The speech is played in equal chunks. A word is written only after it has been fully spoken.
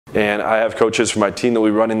And I have coaches for my team that will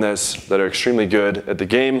be running this that are extremely good at the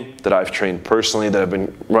game, that I've trained personally, that have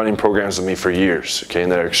been running programs with me for years, okay,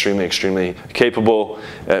 and that are extremely capable.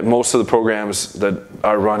 Most of the programs that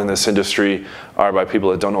are run in this industry are by people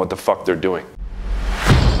that don't know what the fuck they're doing.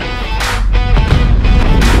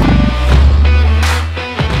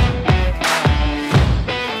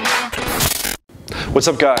 What's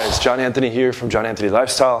up guys, John Anthony here from John Anthony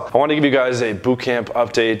Lifestyle. I want to give you guys a bootcamp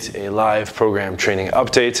update, a live program training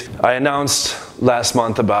update. I announced last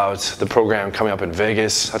month about the program coming up in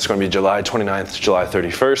Vegas. That's going to be July 29th to July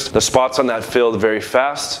 31st. The spots on that filled very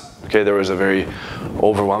fast. Okay, there was a very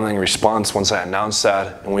overwhelming response once I announced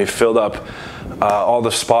that, and we filled up all the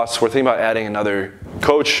spots. We're thinking about adding another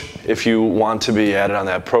coach if you want to be added on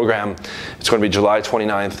that program. It's going to be July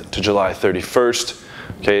 29th to July 31st.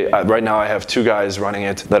 Okay, right now I have two guys running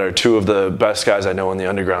it that are two of the best guys I know in the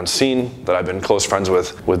underground scene, that I've been close friends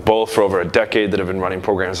with both for over a decade, that have been running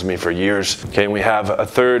programs with me for years. Okay, and we have a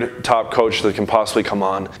third top coach that can possibly come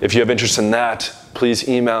on. If you have interest in that, please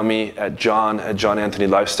email me at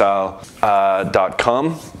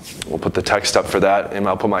john@johnanthonylifestyle.com. We'll put the text up for that, and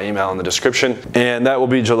I'll put my email in the description. And that will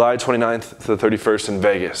be July 29th to the 31st in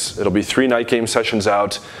Vegas. It'll be 3 night game sessions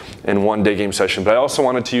out and 1 day game session. But I also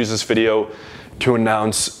wanted to use this video to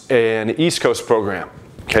announce an East Coast program.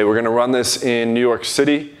 Okay, we're gonna run this in New York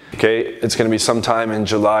City. Okay, it's gonna be sometime in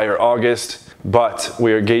July or August, but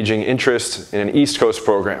we are gauging interest in an East Coast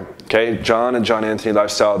program. Okay,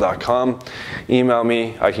 john@johnanthonylifestyle.com. Email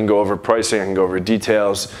me, I can go over pricing, I can go over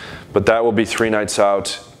details, but that will be 3 nights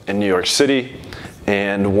out in New York City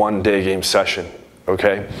and 1 day game session.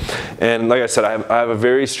 Okay, and like I said, I have a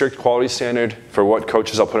very strict quality standard for what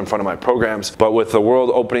coaches I'll put in front of my programs, but with the world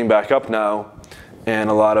opening back up now,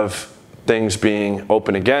 and a lot of things being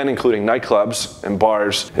open again, including nightclubs and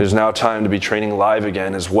bars, it is now time to be training live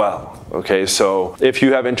again as well. Okay, so if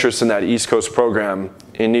you have interest in that East Coast program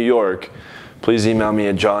in New York, please email me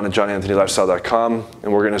at john@johnanthonylifestyle.com,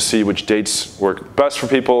 and we're gonna see which dates work best for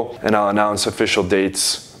people, and I'll announce official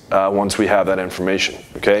dates once we have that information,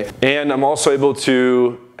 okay? And I'm also able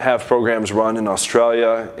to have programs run in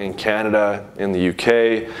Australia, in Canada, in the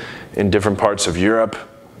UK, in different parts of Europe.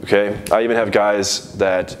 Okay, I even have guys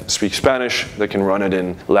that speak Spanish that can run it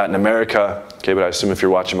in Latin America. Okay, but I assume if you're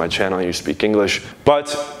watching my channel, you speak English.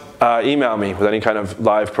 But email me with any kind of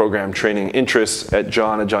live program training interest at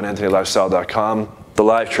john@johnanthonylifestyle.com. The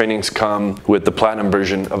live trainings come with the platinum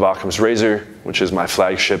version of Occam's Razor, which is my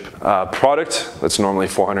flagship product. That's normally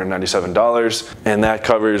 $497, and that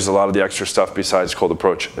covers a lot of the extra stuff besides cold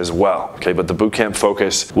approach as well. Okay, but the bootcamp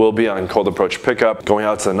focus will be on cold approach pickup, going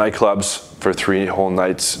out to the nightclubs for 3 whole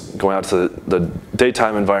nights, going out to the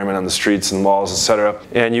daytime environment on the streets and malls, etc.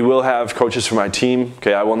 And you will have coaches for my team.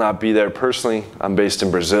 Okay, I will not be there personally. I'm based in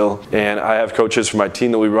Brazil, and I have coaches for my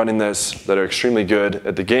team that will be running this that are extremely good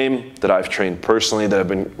at the game, that I've trained personally, that have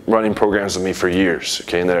been running programs with me for years.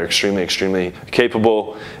 Okay, and that are extremely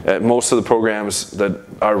capable. Most of the programs that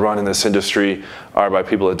are run in this industry are by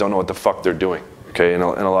people that don't know what the fuck they're doing. Okay, and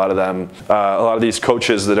a lot of them, a lot of these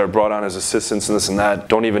coaches that are brought on as assistants and this and that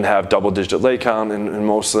don't even have double-digit lay count, and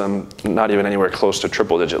most of them not even anywhere close to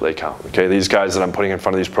triple-digit lay count. Okay, these guys that I'm putting in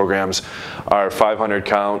front of these programs are 500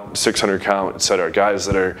 count, 600 count, etc. Guys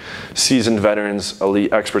that are seasoned veterans,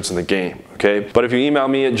 elite experts in the game. Okay, but if you email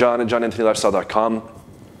me at john@johnanthonylifestyle.com,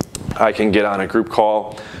 I can get on a group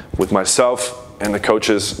call with myself and the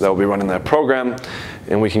coaches that will be running that program,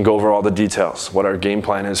 and we can go over all the details, what our game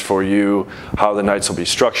plan is for you, how the nights will be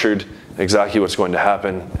structured, exactly what's going to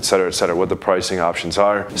happen, etc., what the pricing options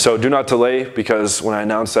are. So do not delay, because when I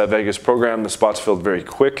announced that Vegas program, the spots filled very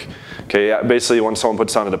quick. Okay, basically when someone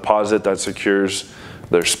puts down a deposit, that secures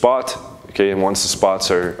their spot. Okay, and once the spots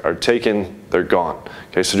are taken, they're gone.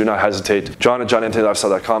 Okay, so do not hesitate.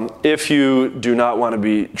 john@johnanthonylifestyle.com. If you do not want to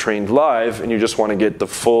be trained live and you just want to get the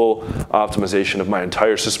full optimization of my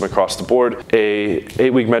entire system across the board, a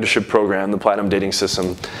 8-week mentorship program, the Platinum Dating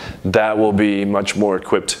System, that will be much more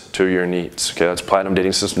equipped to your needs. Okay, that's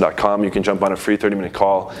platinumdatingsystem.com. You can jump on a free 30-minute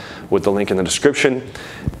call with the link in the description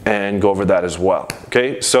and go over that as well.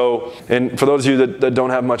 Okay, so, and for those of you that don't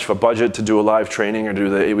have much of a budget to do a live training or do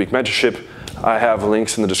the 8-week mentorship, I have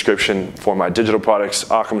links in the description for my digital products.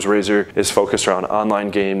 Occam's Razor is focused around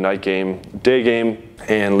online game, night game, day game,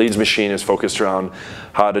 and Leads Machine is focused around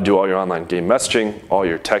how to do all your online game messaging, all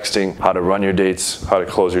your texting, how to run your dates, how to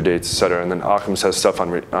close your dates, etc. And then Occam's has stuff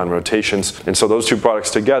on rotations. And so those two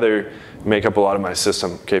products together make up a lot of my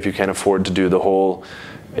system. Okay, if you can't afford to do the whole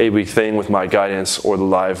 8-week thing with my guidance or the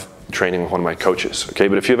live training with one of my coaches. Okay,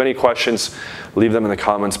 but if you have any questions, leave them in the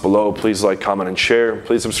comments below. Please like, comment, and share.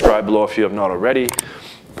 Please subscribe below if you have not already.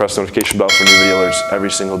 Press the notification bell for new video alerts every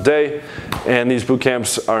single day. And these boot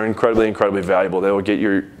camps are incredibly valuable. They will get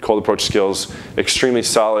your cold approach skills extremely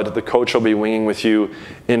solid. The coach will be winging with you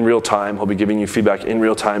in real time. He'll be giving you feedback in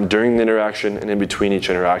real time during the interaction and in between each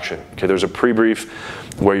interaction. Okay, there's a pre-brief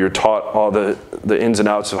where you're taught all the ins and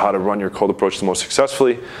outs of how to run your cold approach the most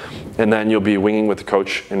successfully, and then you'll be winging with the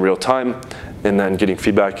coach in real time, and then getting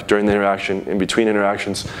feedback during the interaction, in between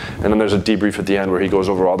interactions, and then there's a debrief at the end where he goes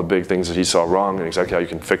over all the big things that he saw wrong and exactly how you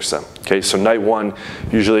can fix them. Okay, so night 1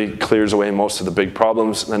 usually clears away most of the big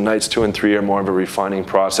problems, and then nights 2 and 3 are more of a refining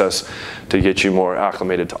process to get you more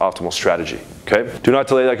acclimated to optimal strategy. Okay, do not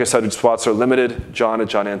delay. Like I said, spots are limited.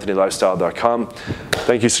 John@JohnAnthonyLifestyle.com.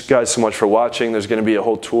 Thank you guys so much for watching. There's going to be a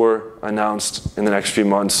whole tour announced in the next few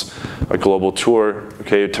months, a global tour,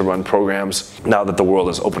 okay, to run programs now that the world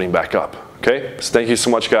is opening back up. Okay, so thank you so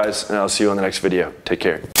much, guys, and I'll see you on the next video. Take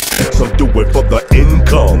care. Some do it for the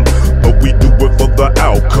income, but we do it for the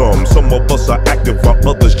outcome. Some of us are active while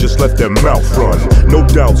others just let their mouth run. No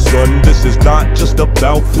doubt, son, this is not just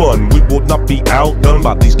about fun. We will not be outdone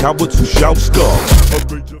by these cowards who shout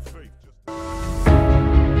scum.